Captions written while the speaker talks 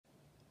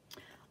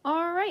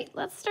All right,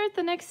 let's start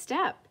the next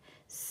step.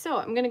 So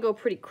I'm gonna go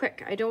pretty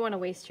quick. I don't wanna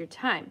waste your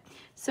time.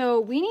 So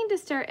we need to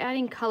start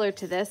adding color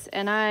to this,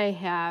 and I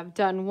have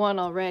done one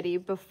already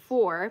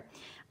before.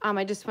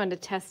 I just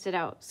wanted to test it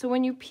out. So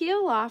when you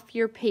peel off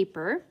your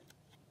paper,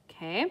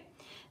 okay,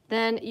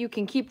 then you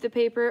can keep the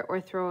paper or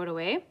throw it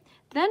away.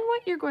 Then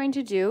what you're going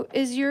to do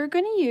is you're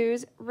gonna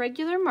use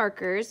regular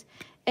markers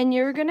and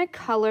you're gonna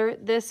color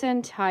this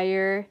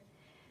entire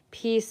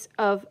piece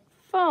of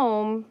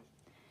foam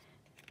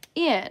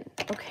in,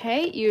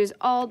 okay? Use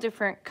all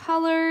different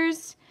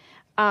colors.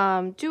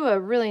 Do a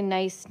really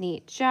nice,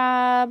 neat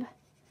job.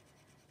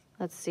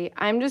 Let's see,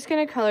 I'm just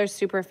gonna color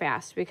super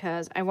fast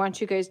because I want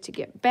you guys to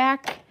get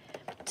back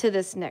to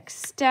this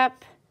next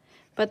step.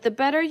 But the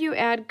better you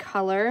add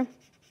color,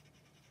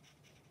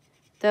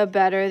 the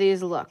better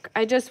these look.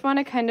 I just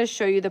wanna kind of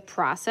show you the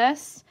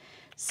process.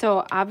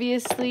 So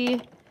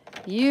obviously,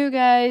 you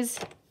guys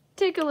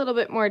take a little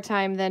bit more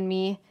time than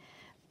me,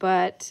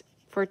 but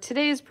for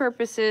today's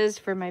purposes,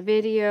 for my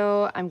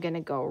video, I'm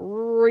gonna go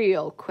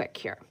real quick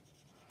here.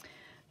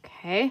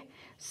 Okay,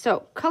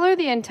 so color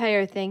the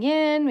entire thing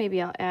in.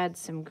 Maybe I'll add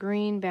some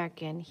green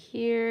back in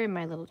here in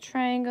my little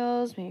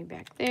triangles, maybe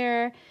back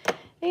there.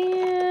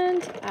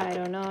 And I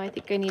don't know, I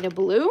think I need a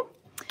blue.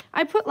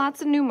 I put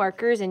lots of new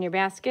markers in your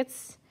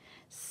baskets,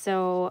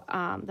 so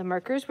the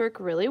markers work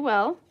really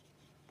well.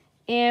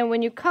 And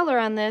when you color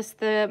on this,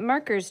 the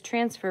markers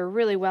transfer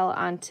really well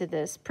onto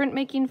this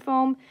printmaking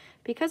foam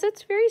because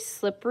it's very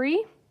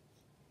slippery.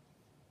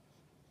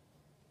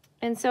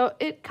 And so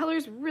it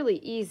colors really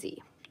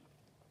easy.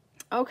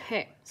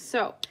 Okay,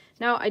 so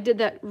now I did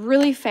that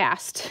really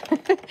fast.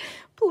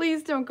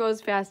 Please don't go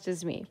as fast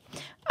as me.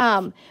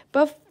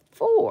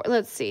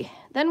 Let's see,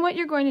 then what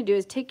you're going to do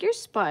is take your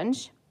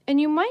sponge, and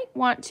you might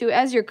want to,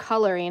 as you're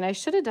coloring, I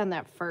should have done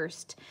that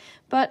first,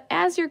 but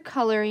as you're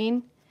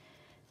coloring,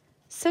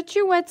 set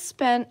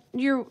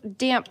your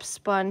damp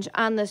sponge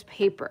on this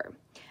paper.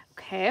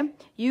 Okay,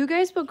 you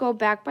guys will go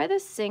back by the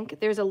sink.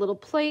 There's a little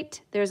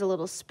plate, there's a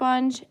little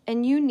sponge,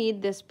 and you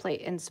need this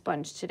plate and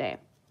sponge today.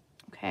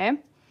 Okay,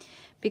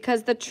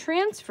 because the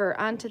transfer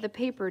onto the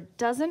paper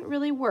doesn't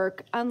really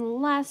work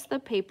unless the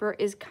paper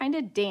is kind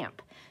of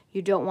damp.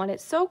 You don't want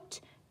it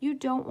soaked, you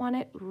don't want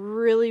it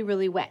really,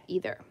 really wet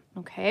either.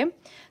 Okay,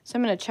 so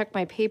I'm gonna check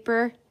my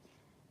paper,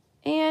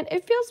 and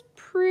it feels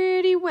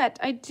pretty wet.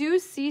 I do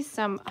see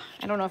some,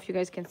 I don't know if you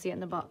guys can see it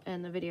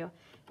in the video.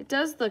 It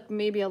does look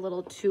maybe a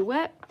little too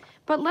wet,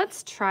 but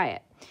let's try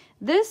it.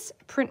 This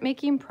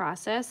printmaking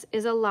process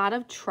is a lot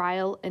of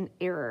trial and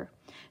error.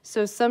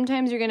 So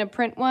sometimes you're gonna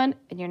print one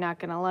and you're not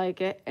gonna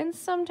like it, and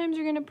sometimes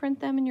you're gonna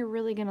print them and you're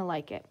really gonna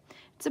like it.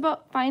 It's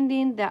about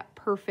finding that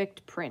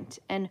perfect print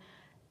and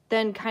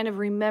then kind of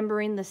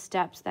remembering the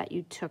steps that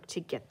you took to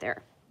get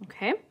there,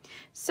 okay?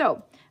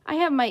 So I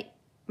have my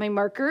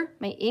marker,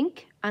 my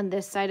ink on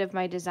this side of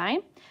my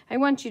design. I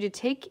want you to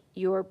take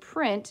your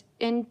print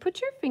and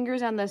put your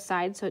fingers on the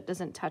side so it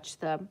doesn't touch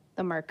the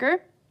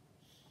marker.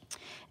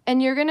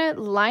 And you're gonna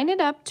line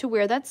it up to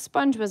where that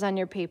sponge was on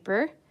your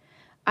paper.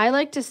 I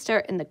like to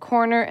start in the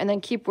corner and then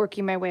keep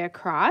working my way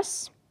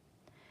across.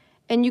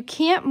 And you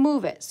can't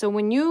move it. So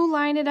when you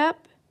line it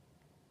up,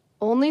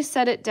 only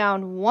set it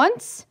down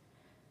once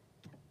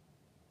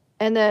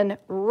and then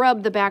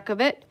rub the back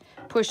of it,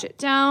 push it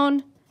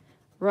down,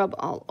 rub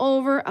all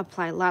over,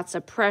 apply lots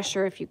of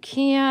pressure if you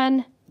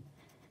can.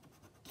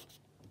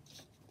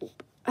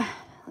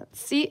 Let's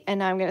see, and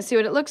now I'm gonna see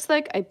what it looks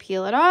like. I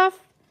peel it off,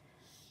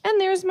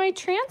 and there's my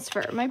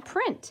transfer, my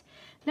print.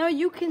 Now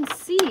you can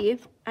see,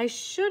 I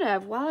should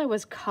have, while I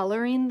was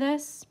coloring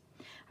this,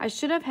 I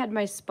should have had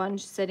my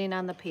sponge sitting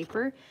on the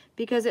paper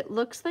because it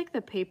looks like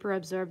the paper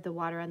absorbed the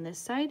water on this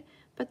side,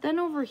 but then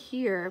over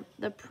here,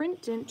 the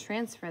print didn't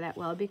transfer that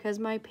well because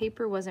my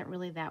paper wasn't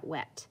really that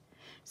wet.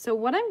 So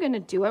what I'm gonna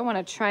do, I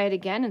wanna try it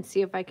again and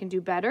see if I can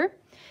do better.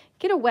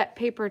 Get a wet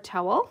paper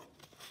towel,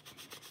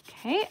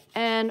 okay,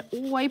 and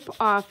wipe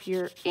off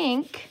your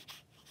ink.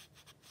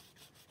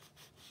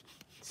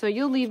 So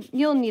you'll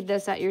need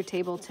this at your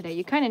table today.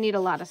 You kind of need a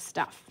lot of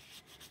stuff.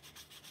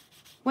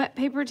 Wet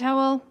paper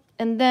towel,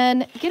 and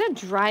then get a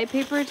dry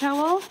paper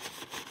towel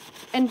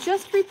and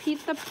just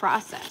repeat the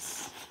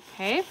process,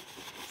 okay?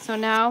 So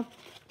now,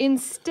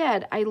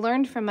 instead, I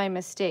learned from my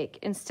mistake.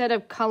 Instead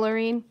of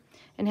coloring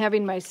and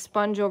having my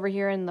sponge over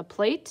here in the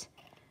plate,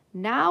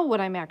 now what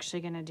I'm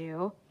actually gonna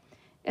do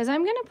is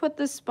I'm gonna put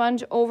the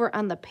sponge over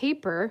on the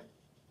paper,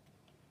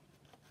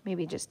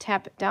 maybe just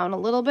tap it down a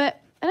little bit,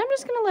 and I'm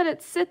just gonna let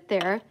it sit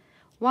there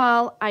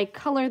while I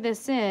color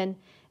this in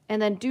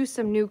and then do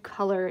some new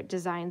color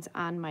designs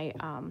on my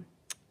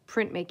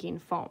printmaking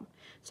foam.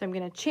 So I'm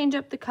gonna change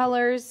up the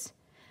colors,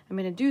 I'm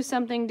gonna do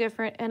something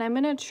different, and I'm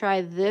gonna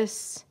try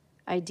this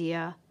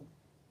idea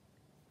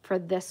for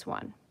this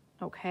one,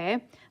 okay?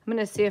 I'm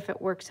gonna see if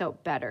it works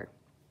out better.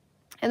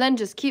 And then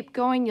just keep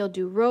going. You'll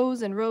do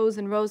rows and rows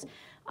and rows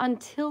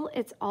until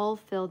it's all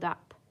filled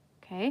up,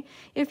 okay?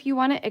 If you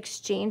wanna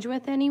exchange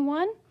with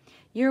anyone,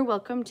 you're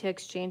welcome to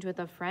exchange with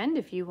a friend.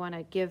 If you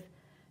wanna give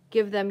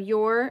them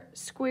your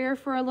square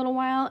for a little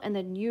while and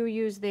then you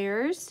use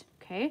theirs,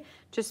 okay?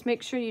 Just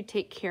make sure you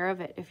take care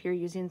of it if you're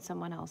using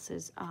someone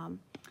else's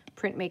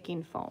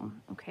printmaking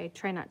foam, okay?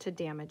 Try not to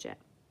damage it.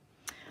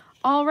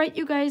 All right,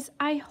 you guys,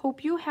 I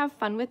hope you have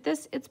fun with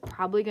this. It's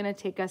probably gonna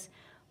take us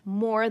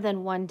more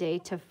than one day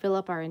to fill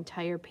up our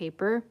entire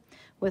paper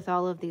with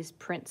all of these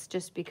prints,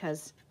 just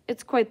because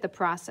it's quite the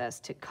process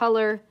to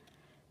color,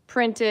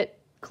 print it,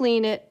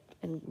 clean it,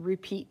 and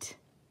repeat,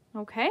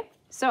 okay?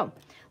 So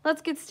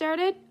let's get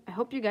started. I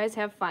hope you guys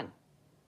have fun.